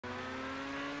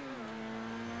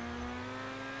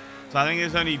So I think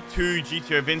there's only 2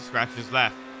 GTO VIN scratches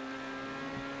left.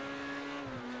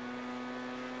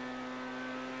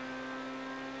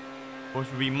 Which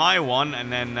would be my one,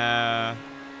 and then I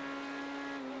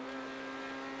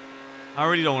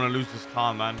really don't want to lose this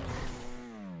car, man.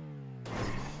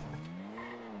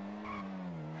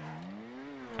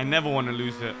 I never want to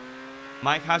lose it.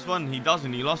 Mike has one, he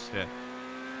doesn't, he lost it.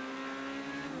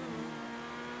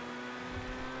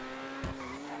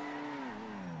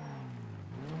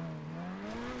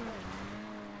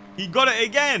 He got it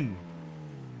again.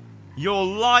 You're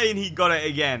lying, he got it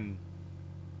again.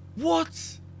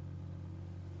 What?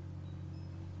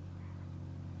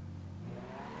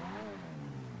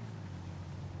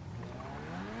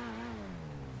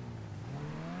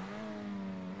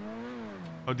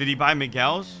 Oh, did he buy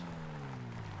Miguel's?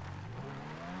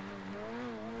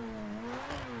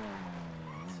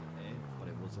 But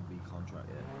it was a B contract,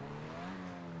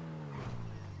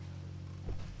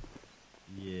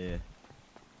 yeah.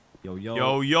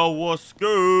 Yo, What's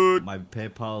good? My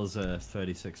PayPal's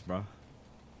 36, bro.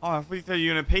 Oh, I thought you said you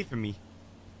were gonna pay for me.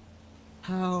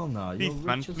 Hell no, you're Please,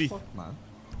 man, rich as please. fuck, man.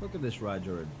 Look at this ride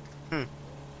you're in.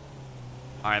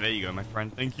 Alright, there you go, my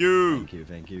friend. Thank you. Thank you,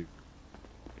 thank you.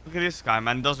 Look at this guy,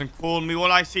 man. Doesn't call me.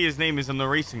 All I see his name is on the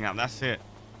racing app. That's it.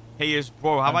 Hey, is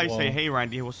bro. How about you say, hey,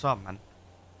 Randy? What's up, man?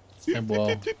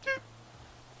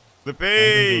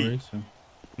 Flippy.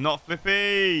 Not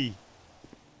Flippy.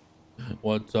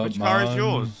 What's up, Which man? car is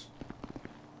yours?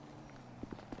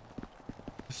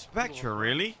 The Spectra,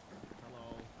 really?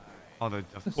 Oh,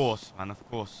 of course, man. Of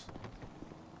course.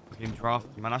 Fucking draft,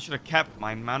 man. I should have kept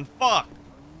mine, man. Fuck.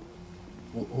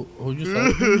 Who you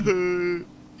said?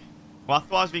 Well, I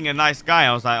thought I was being a nice guy.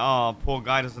 I was like, oh, poor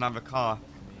guy doesn't have a car.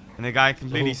 And the guy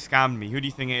completely scammed me. Who do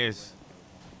you think it is?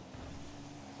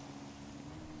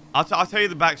 I'll tell you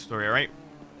the backstory, alright?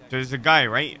 So there's a guy,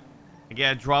 right? I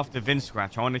get a draft of VIN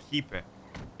scratch. I want to keep it.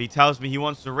 He tells me he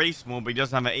wants to race more, but he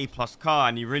doesn't have an A+ car,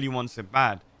 and he really wants it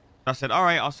bad. So I said,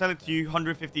 alright, I'll sell it to you,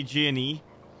 150 G&E.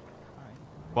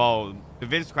 Well, the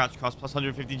VIN scratch cost plus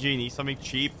 150 G&E, something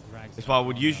cheap. That's what I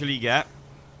would usually get.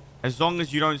 As long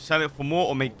as you don't sell it for more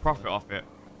or make profit off it.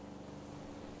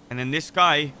 And then this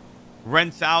guy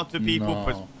rents it out to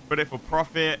people, put it for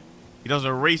profit. He doesn't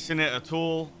race in it at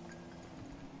all.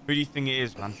 Who do you think it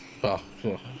is, man? I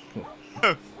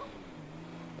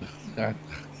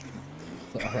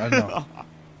know.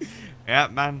 Yeah,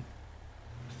 man.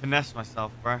 Finesse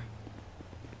myself, bro.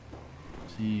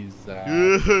 Jesus.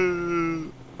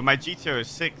 But my GTO is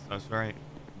 6, that's right.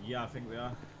 Yeah, I think we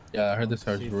are. Yeah, I heard this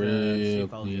car's real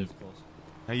clean.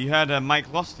 Now, you heard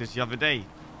Mike lost his the other day.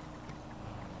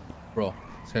 Bro,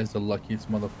 this guy's the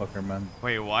luckiest motherfucker, man.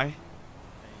 Wait, why?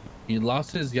 He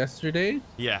lost his yesterday,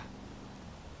 Yeah.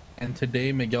 and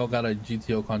today Miguel got a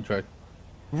GTO contract.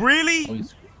 Really?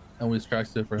 And we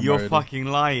scratched it for him You're already. fucking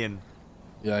lying.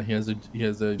 Yeah, he has a He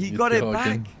GTO got it again.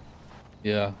 back?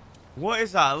 Yeah. What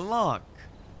is that, luck?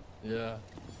 Yeah.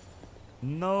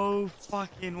 No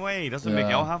fucking way. Doesn't Yeah.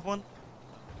 Miguel have one?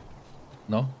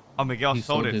 No? Oh, Miguel He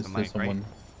sold it his to Mike, right? someone.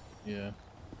 Yeah.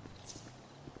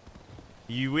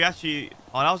 We actually...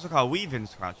 Oh, that was like our weaving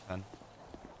scratch then.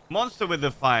 Monster with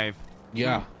the 5.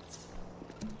 Yeah.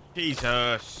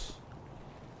 Jesus.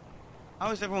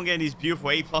 How is everyone getting these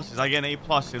beautiful A+s? I get an A+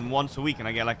 in once a week and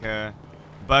I get like a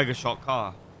burger shot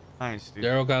car. Nice, dude.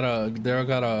 Daryl got a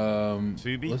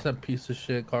Subi? what's that piece of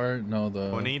shit car? No, the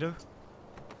Tornado?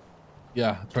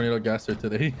 Yeah, Tornado Gasser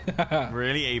today.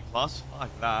 Really? A+? Fuck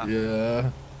that. Yeah.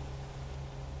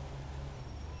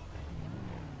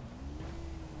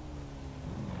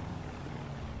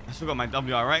 I still got my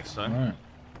WRX though. Alright.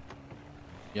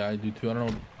 Yeah, I do too. I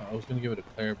don't know. I was gonna give it to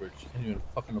Claire, but she can't even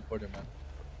fucking afford it, man.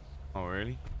 Oh,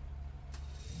 really?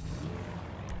 You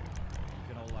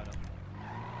can all light up.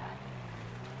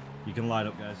 You can light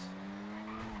up, guys.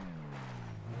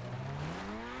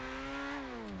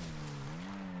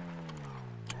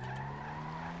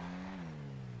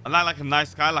 I'm not like a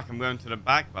nice guy, like I'm going to the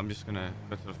back, but I'm just gonna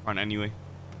go to the front anyway.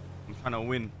 I'm trying to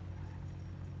win.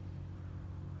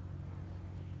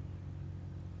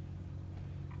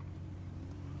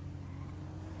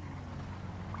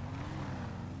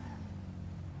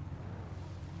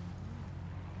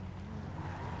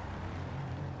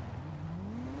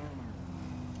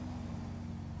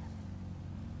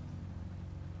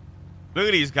 Look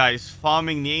at these guys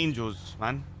farming the angels,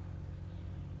 man.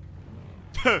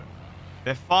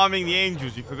 They're farming the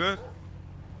angels, you forgot?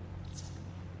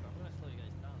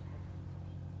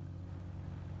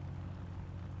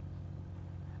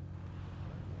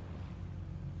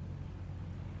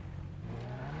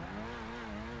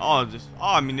 Oh,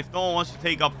 I mean, if no one wants to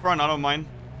take up front, I don't mind.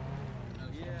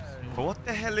 But what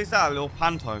the hell is that little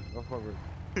panto? Go forward.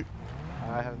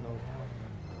 I have no.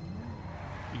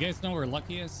 You guys know where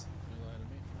Lucky is?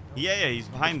 Yeah, he's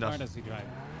behind Which us. car does he drive?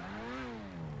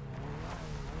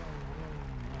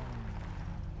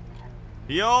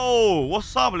 Yo,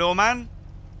 what's up, little man?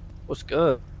 What's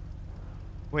good?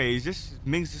 Wait, is this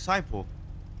Ming's disciple?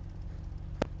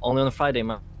 Only on a Friday,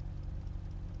 man.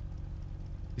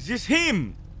 Is this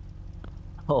him?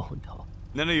 Oh no.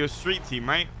 No, your street team,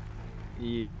 right?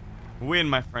 Yeah. Win,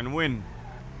 my friend, win.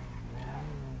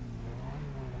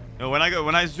 Yo,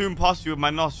 when I zoom past you with my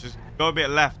nos, just go a bit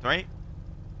left, right?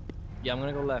 Yeah, I'm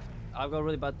gonna go left. I've got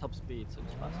really bad top speed, so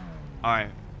just fast. All right.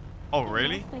 Oh,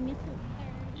 really?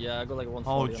 Yeah, I got like 140.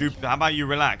 Oh, Jupiter, how about you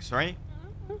relax, right?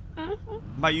 How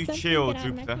about you chill,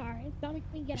 Jupiter?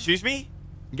 Excuse me?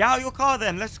 Get out of your car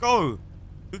then, let's go.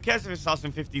 Who cares if it starts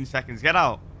in 15 seconds? Get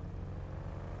out.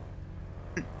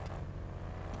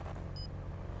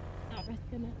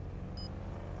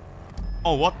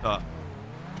 Oh, what the?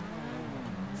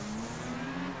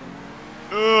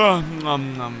 Ugh,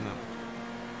 nom, nom, nom.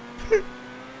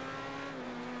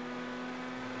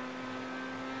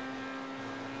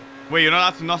 Wait, you're not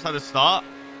allowed to nos at the start?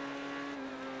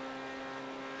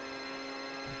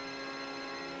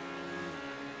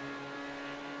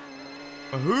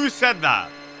 Who said that?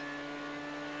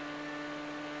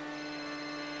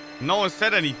 No one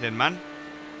said anything, man.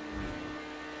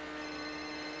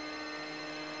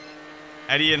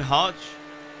 Eddie and Hutch?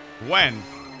 When?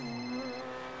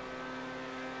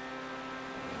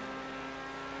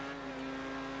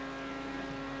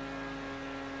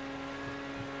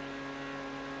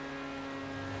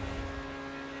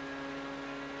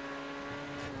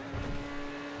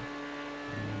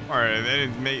 Alright, they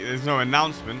didn't make, there's no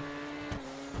announcement.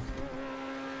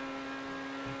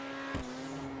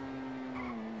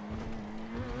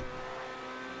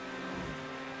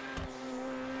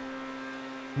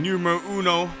 Numero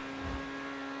uno.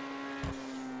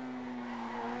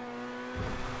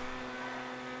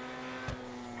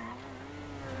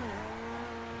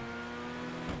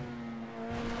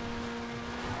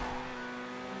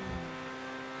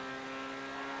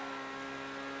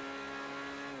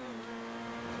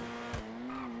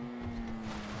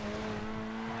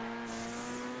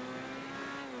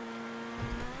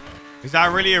 Is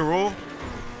that really a rule?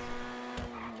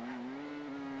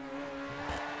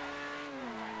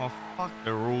 Oh, fuck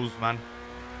the rules, man.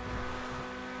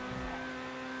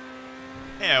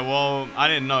 Yeah, well, I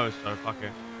didn't know, so fuck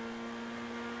it.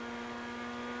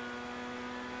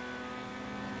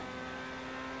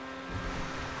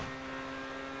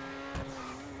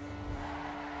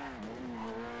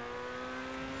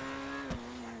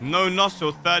 No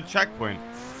nostril, third checkpoint.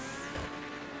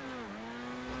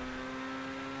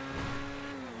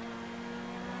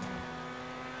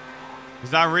 Is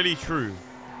that really true?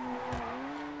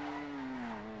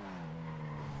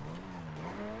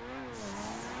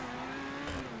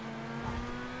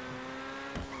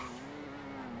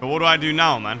 But what do I do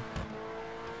now, man?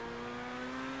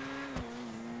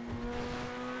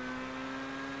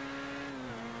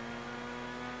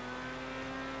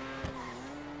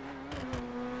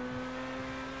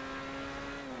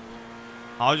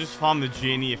 I'll just farm the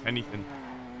G&E if anything.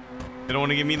 They don't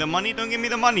want to give me the money? Don't give me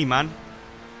the money, man.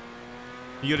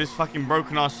 You're this fucking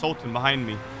broken ass Sultan behind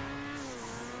me.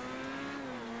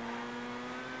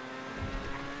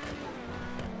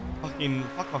 Fucking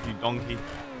fuck off, you donkey.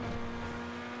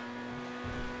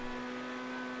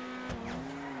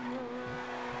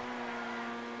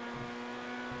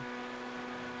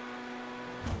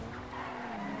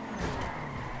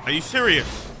 Are you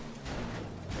serious?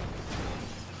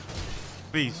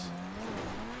 Please.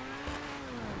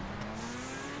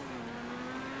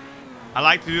 I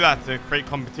like to do that to create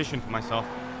competition for myself.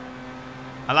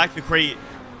 I like to create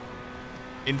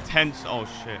intense... Oh,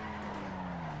 shit.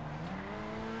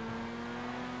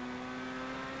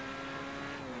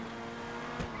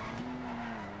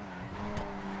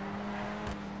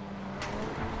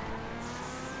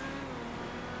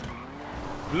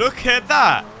 Look at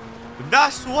that.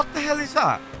 That's... What the hell is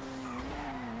that?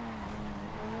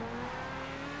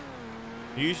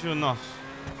 Use your nos.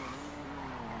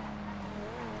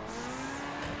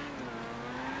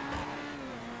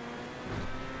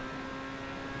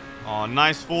 Oh,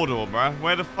 nice four-door, bro.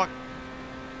 Where the fuck?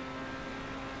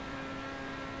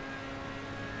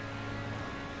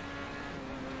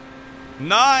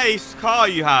 Nice car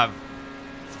you have.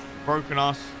 Broken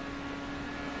ass.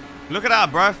 Look at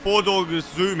that, bro. Four-door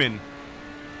just zooming.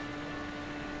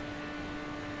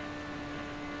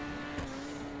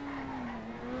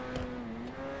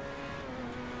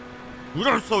 You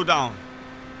don't slow down.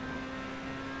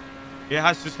 It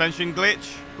has suspension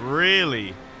glitch?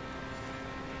 Really?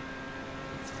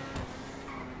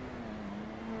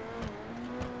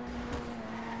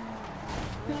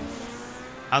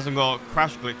 Hasn't got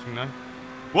crash glitching though.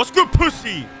 What's good,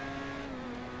 pussy?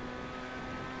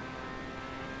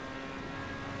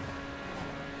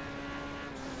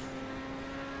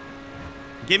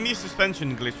 Give me a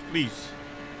suspension glitch, please.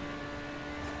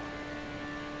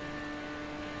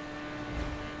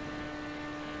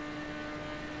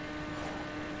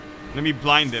 Let me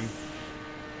blind him.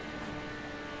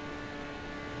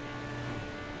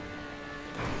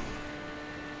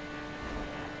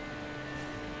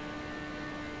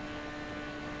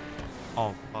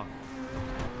 Oh, fuck.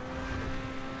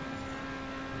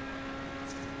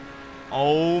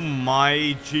 Oh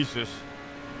my Jesus.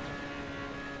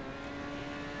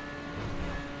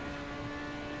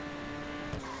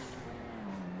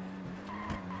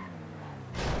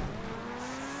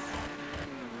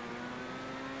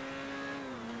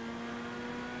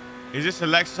 Is this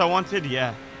Alexa I wanted?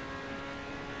 Yeah.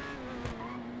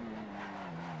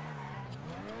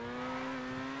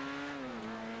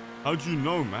 How'd you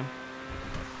know, man?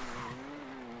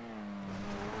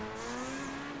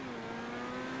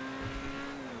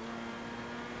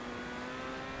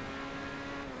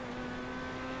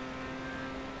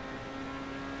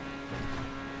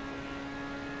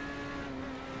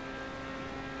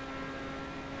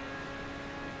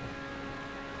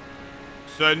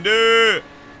 Send it!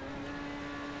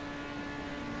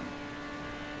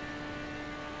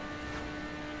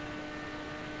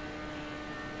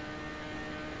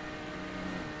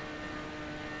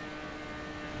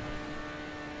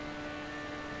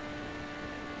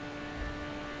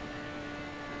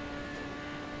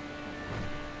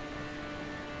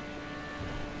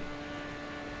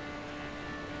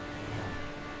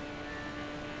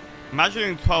 Imagine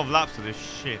doing 12 laps of this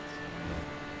shit.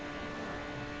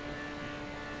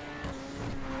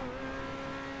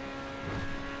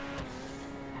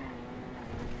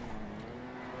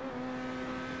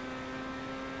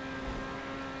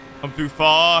 I'm too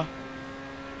far.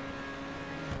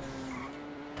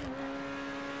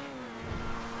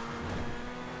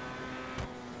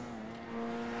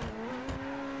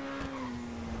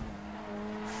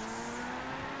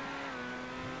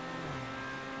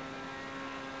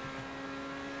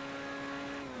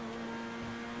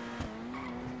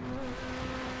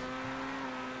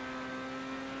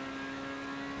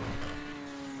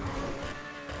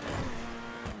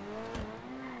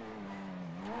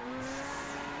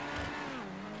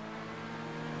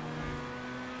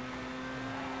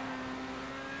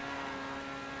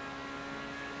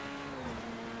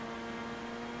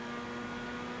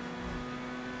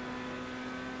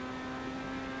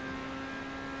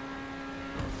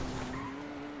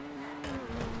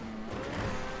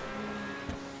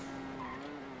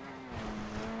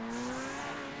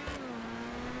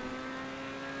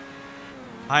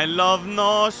 I love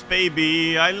Nos,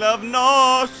 baby. I love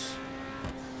Nos.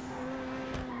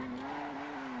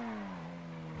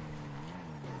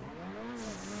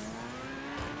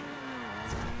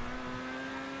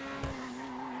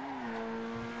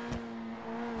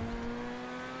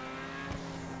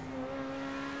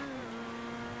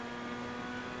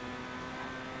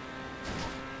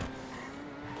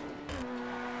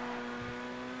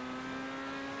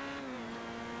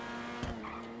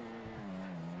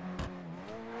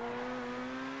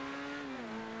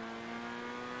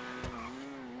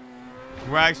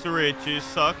 Rags to riches,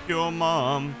 suck your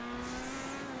mom.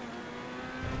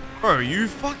 Bro, you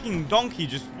fucking donkey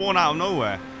just spawned out of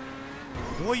nowhere.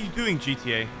 What are you doing,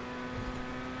 GTA?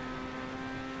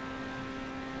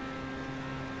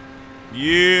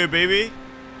 Yeah, baby.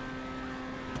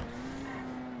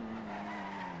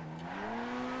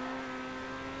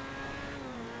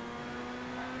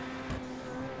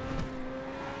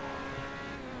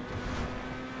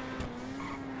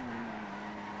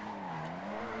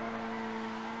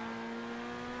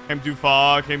 Came too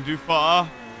far, came too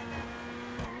far.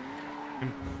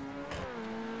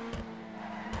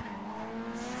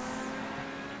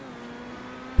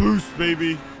 Boost,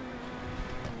 baby.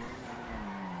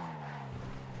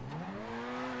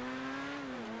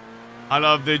 I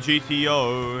love the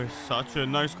GTO. It's such a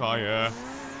nice car, yeah.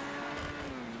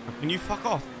 Can you fuck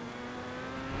off?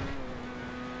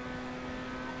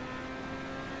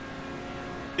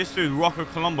 This dude, Rocco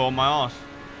Colombo on my ass.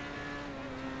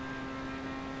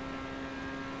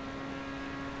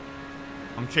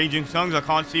 I'm changing songs. I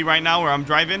can't see right now where I'm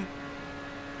driving.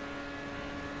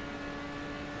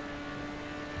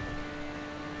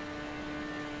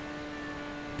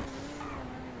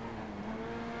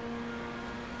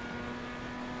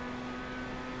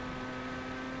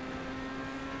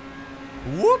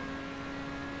 Whoop.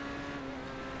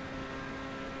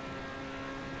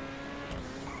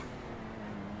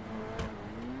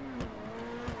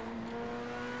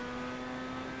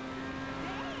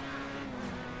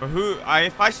 But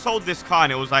if I sold this car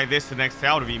and it was like this the next day,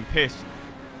 I would have been pissed.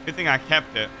 Good thing I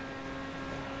kept it.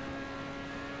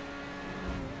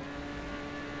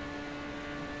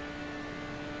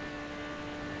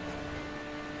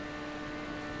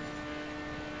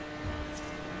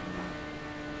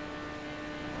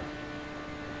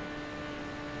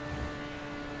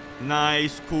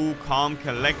 Nice, cool, calm,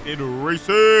 collected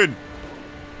racing.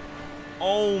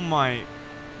 Oh my.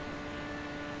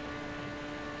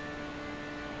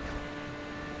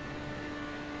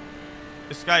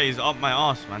 This guy is up my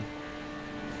ass, man.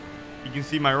 You can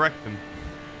see my rectum.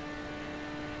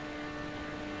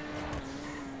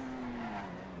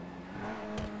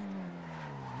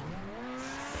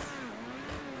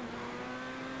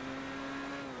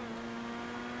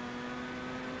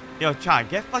 Yo, Chad,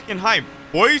 get fucking hype,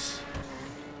 boys.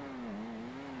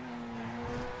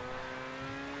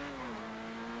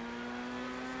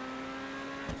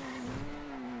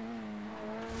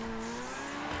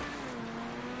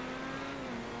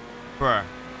 Bruh.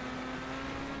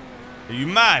 Are you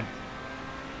mad?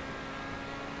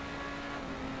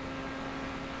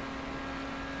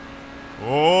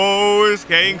 Oh, it's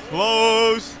getting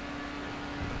close.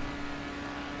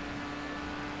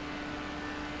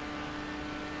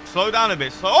 Slow down a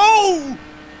bit. Oh!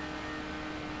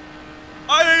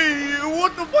 Hey,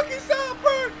 what the fuck is that,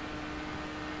 bro?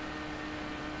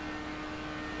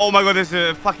 Oh my god, there's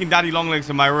a fucking daddy long legs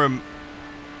in my room.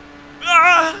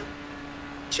 Ah!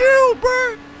 Chill,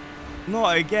 bro.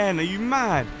 Not again. Are you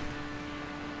mad?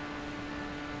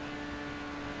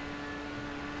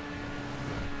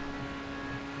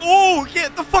 Oh,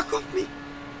 get the fuck off me.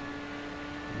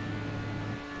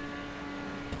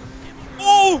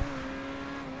 Oh!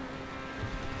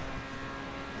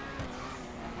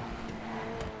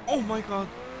 Oh my god.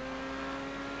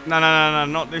 No, no, no,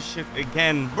 no, not this shit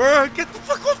again. Bro, get the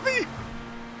fuck off me.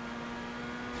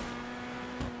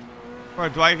 Bro,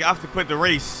 do I have to quit the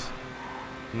race?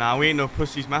 Nah, we ain't no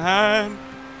pussies, man.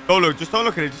 Don't look, just don't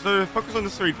look at it. Just focus on the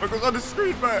screen. Focus on the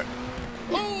screen, man.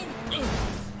 Oh!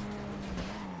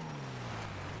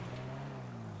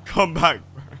 Come back,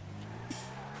 bro.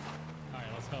 Alright,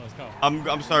 let's go, let's go.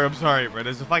 I'm sorry, bro.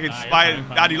 There's a fucking Nah, spider, you're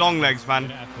fine. daddy long legs, man.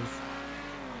 Good apples.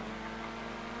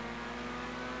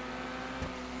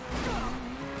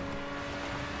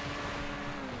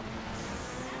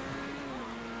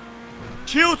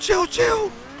 Chill, chill, chill.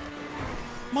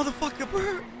 Motherfucker,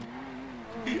 bro.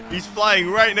 He's flying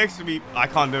right next to me. I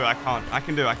can't do it. I can't. I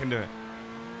can do it. I can do it.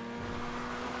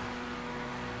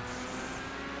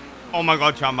 Oh my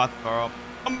god, I'm about to throw up.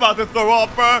 I'm about to throw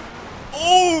up, bro.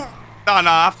 Oh! Nah,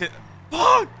 I have to.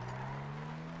 Fuck!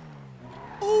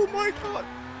 Oh my god.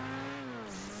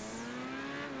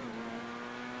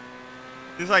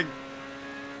 It's like.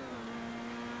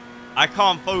 I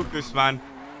can't focus, man.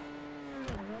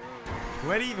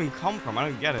 Where'd he even come from? I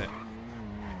don't get it.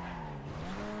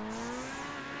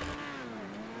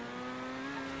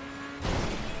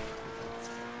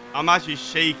 I'm actually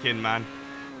shaking, man.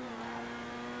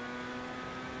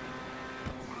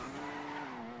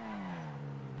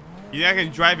 You think I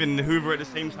can drive in the Hoover at the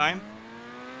same time?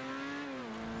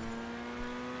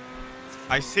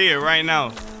 I see it right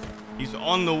now. He's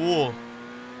on the wall.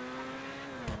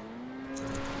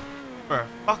 Bruh,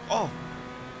 fuck off.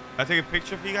 Can I take a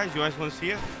picture for you guys? You guys want to see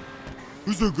it?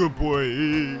 Who's a good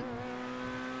boy?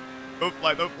 Don't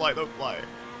fly, don't fly, don't fly.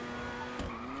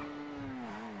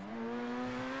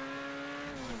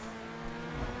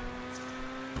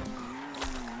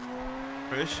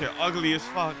 Bro, this shit ugly as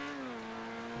fuck.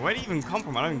 Where'd it even come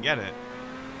from? I don't get it.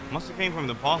 Must have came from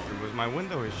the bathroom because my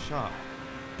window is shut.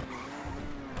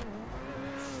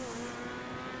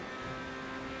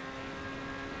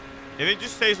 If it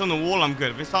just stays on the wall, I'm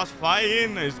good. If it starts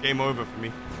flying, it's game over for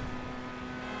me.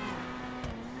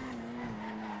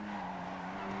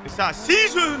 It's that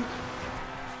season!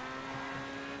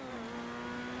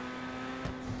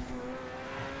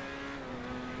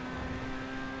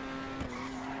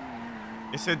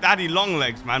 It's a daddy long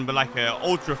legs, man, but like a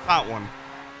ultra fat one.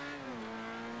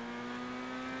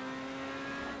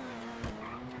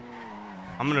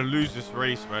 I'm gonna lose this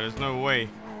race, bro. There's no way.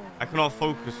 I cannot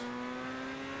focus.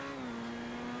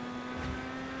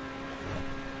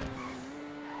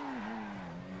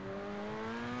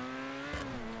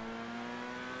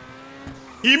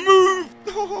 He moved!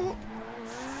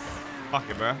 Fuck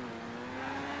it, bro.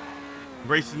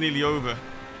 Race is nearly over.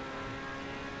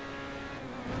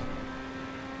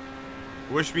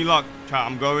 Wish me luck, chat.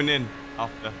 I'm going in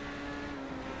after.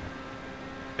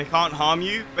 They can't harm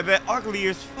you, but they're ugly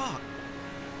as fuck.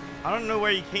 I don't know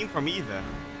where he came from either.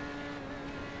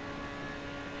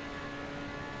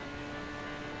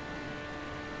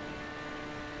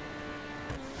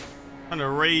 Trying to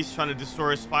race, trying to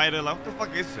destroy a spider. Like, what the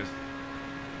fuck is this?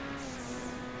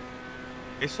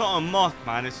 It's not a moth,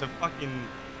 man. It's a fucking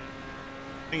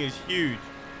thing. Is huge.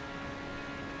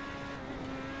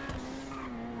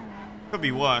 Could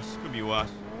be worse. Could be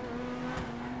worse.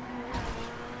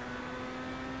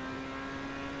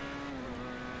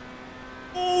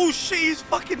 Oh shit, he's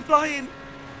fucking flying.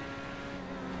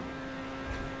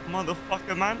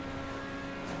 Motherfucker, man.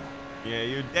 Yeah,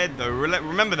 you're dead though.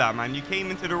 Remember that, man. You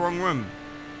came into the wrong room.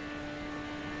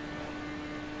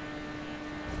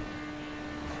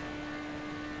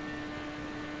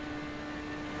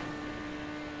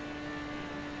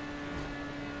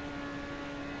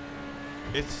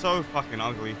 It's so fucking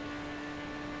ugly.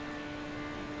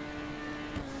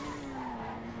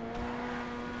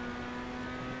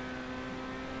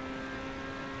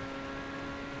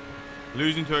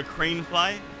 Losing to a crane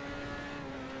fly?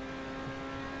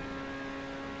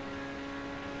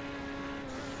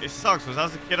 It sucks because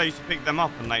as a kid I used to pick them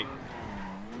up and like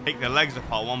take their legs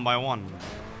apart one by one.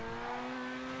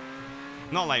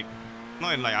 Not in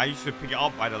like I used to pick it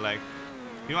up by the leg.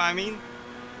 You know what I mean?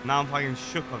 Now I'm fucking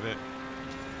shook of it.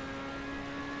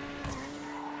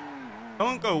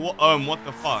 Don't go what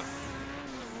the fuck?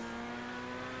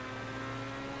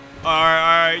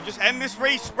 Alright, just end this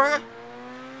race, bruh.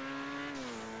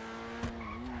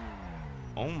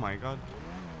 Oh my god.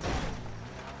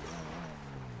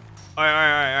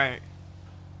 Alright.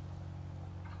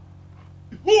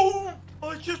 Oh,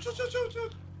 shit. I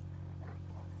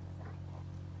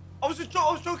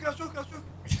was joking.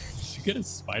 Did you get a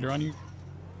spider on you?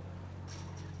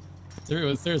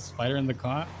 Was there a spider in the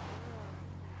car?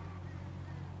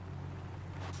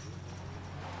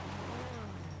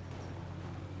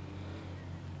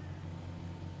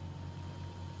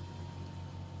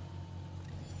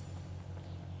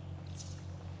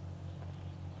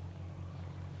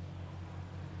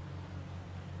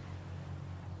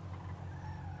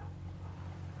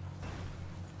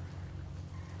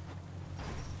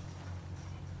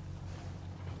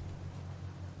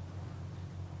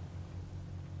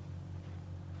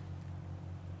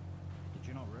 Did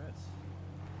you not race?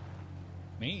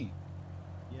 Me?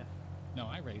 Yeah. No,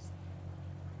 I raced.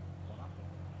 What happened?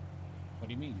 What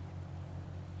do you mean?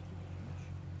 Did you finish?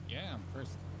 Yeah, I'm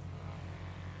first.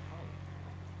 Oh.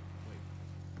 Wait.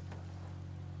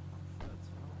 Third.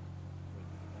 Oh. Wait.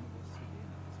 One of us CD in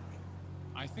that discussion.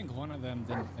 I think one of them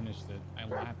didn't finish it. I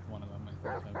lapped one of them. I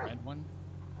think the red one,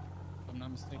 if I'm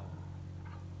not mistaken.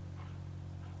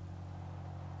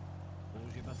 What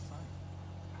was your best time?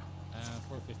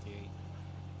 4:58.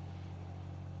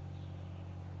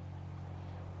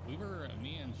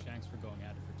 Me and Shanks were going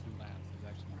at it for 2 laps. It was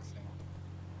actually insane.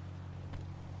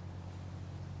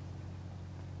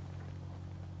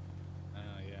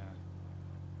 Yeah.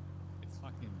 It's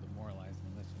fucking demoralizing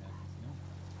unless you have this, you know?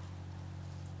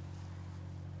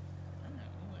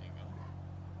 Alright, well, there you go.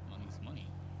 Money's money.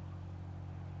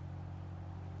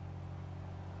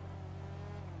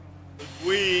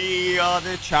 We are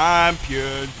the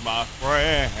champions, my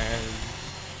friends.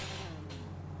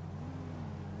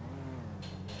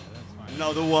 Yeah, that's fine.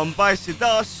 Another one bites the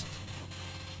dust.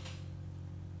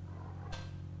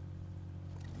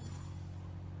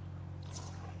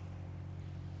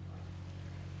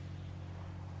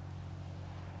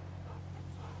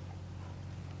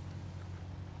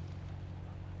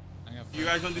 You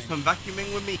guys want to do some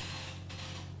vacuuming with me?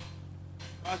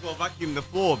 Might as well vacuum the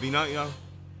floor, you know,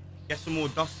 get some more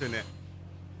dust in it.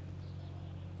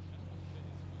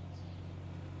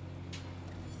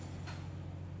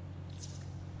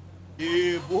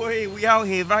 Yeah, boy, we out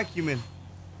here vacuuming.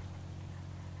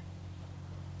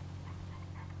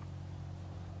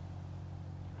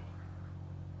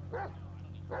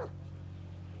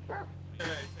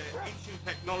 It's ancient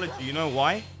technology, you know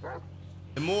why?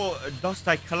 The more dust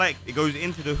I collect, it goes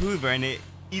into the Hoover and it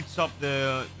eats up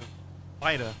the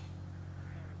spider.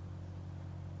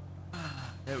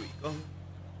 There we go.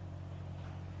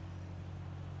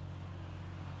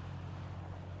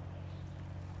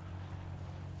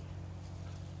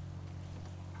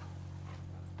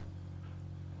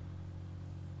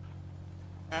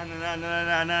 Na na na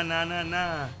na na na na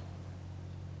na.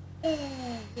 Oh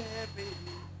yeah, baby.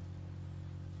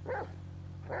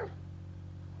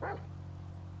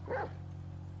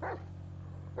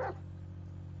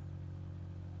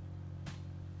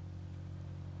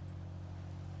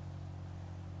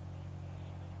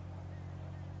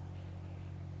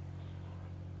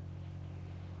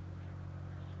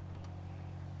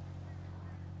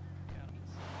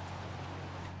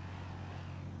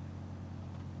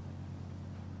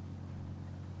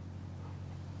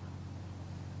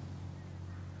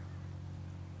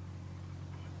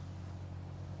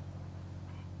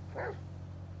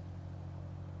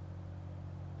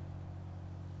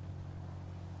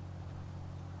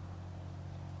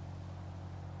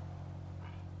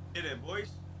 Did it, boys.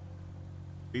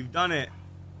 We've done it.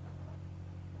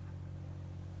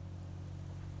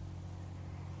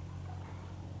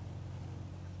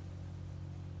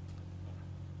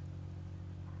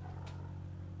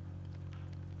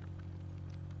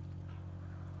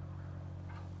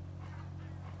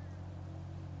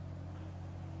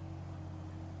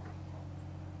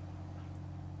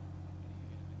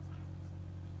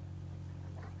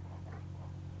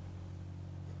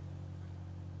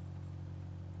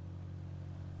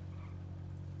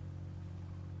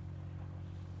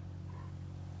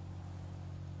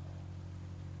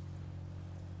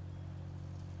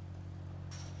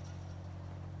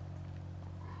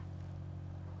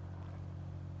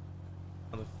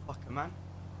 Motherfucker, man.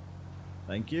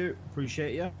 Thank you.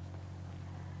 Appreciate you.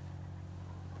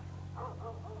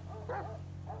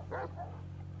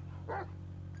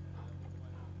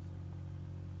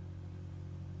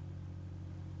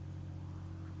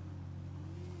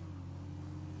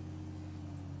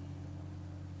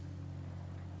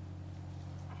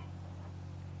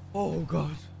 Oh,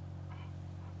 God.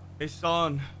 It's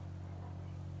on.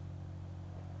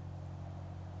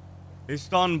 It's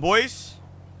done, boys.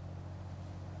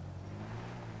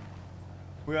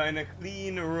 We are in a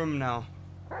clean room now.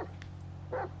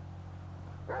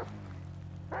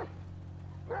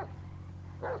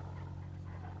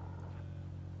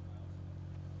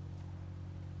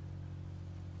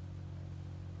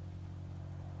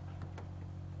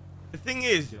 The thing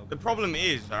is, the problem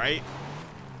is, alright?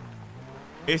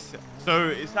 It's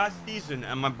that season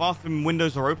and my bathroom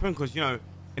windows are open because, you know,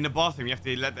 in the bathroom you have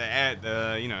to let the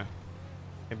air, you know,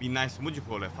 it'd be nice. What do you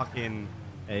call it? Fucking.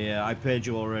 Hey, I paid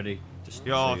you already. Just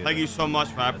Yo, thank you so much,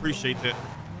 man. I appreciate it.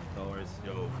 No worries.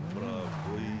 Yo, what up,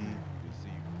 boy? Good to see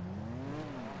you.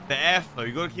 The airflow,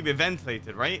 you gotta keep it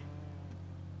ventilated, right?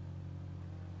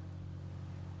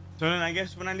 So then I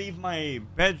guess when I leave my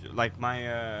bed, like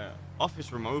my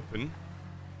office room open,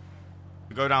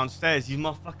 to go downstairs, these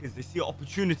motherfuckers, they see an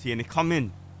opportunity and they come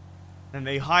in. And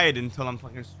they hide until I'm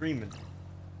fucking streaming.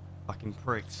 Fucking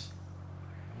pricks.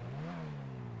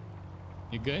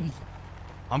 You good?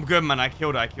 I'm good, man. I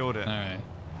killed it. I killed it. All right.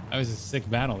 That was a sick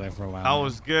battle there for a while. That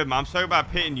was good, man. I'm sorry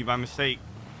about pitting you by mistake.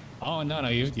 Oh no,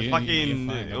 you Fucking, you're fine.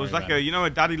 it Don't was worry like about a, you know, a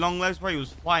daddy long legs where he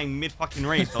was flying mid fucking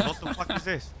race. I was, what the fuck is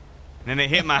this? And then it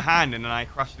hit my hand and then I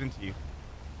crashed into you.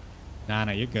 Nah,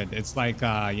 you're good. It's like,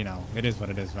 you know, it is what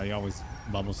it is, right? You always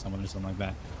bubble someone or something like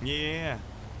that. Yeah.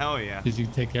 Hell yeah. Did you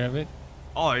take care of it?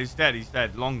 Oh, he's dead. He's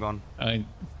dead. Long gone. Did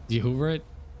you hoover it?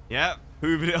 Yep.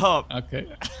 Hoovered it up. Okay.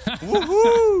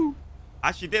 Woohoo!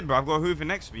 Actually did, bro. I've got a hoover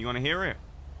next to me. You want to hear it?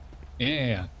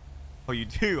 Yeah. Oh, you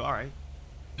do? All right.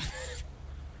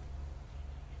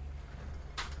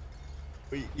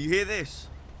 Wait, you hear this?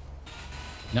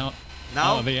 No.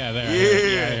 No? Oh, yeah, there.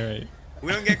 Yeah. Yeah, right.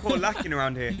 We don't get caught lacking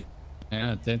around here.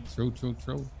 Yeah, that's true.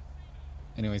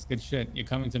 Anyways, good shit. You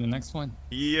coming to the next one?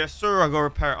 Yes, sir. I go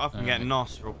repair it up and All get right.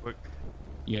 NOS real quick.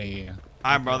 Yeah.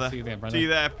 Hi, Okay, brother. See you there, brother. See you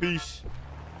there. Peace.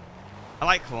 I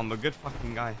like Columbo. Good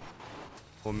fucking guy.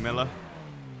 Or Miller.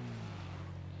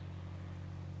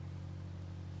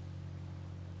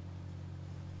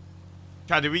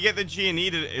 Chad, did we get the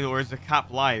G&E or is the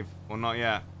cap live? Or not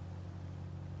yet?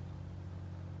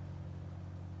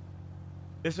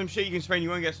 There's some shit you can spray and you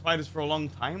won't get spiders for a long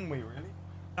time. Wait, really?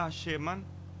 Ah, shit, man.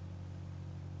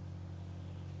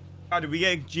 Chad, did we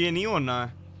get G&E or no?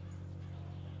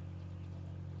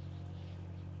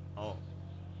 Oh.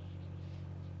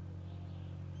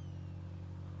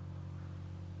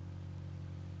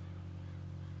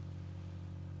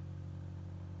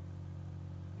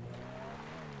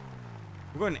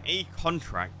 We've got an A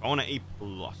contract. I want an A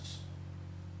plus.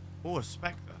 Oh, a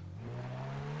Spectre.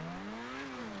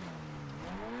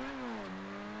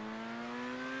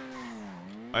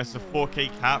 Oh, it's a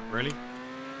 4K cap, really?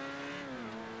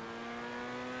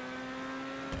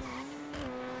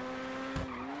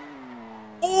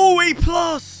 Oh, A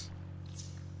plus!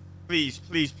 Please,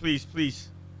 please, please, please.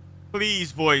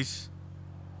 Please, boys.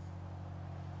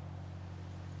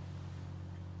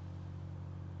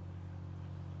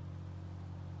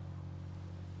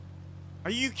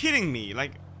 Are you kidding me?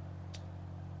 Like,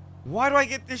 why do I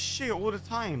get this shit all the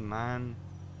time, man?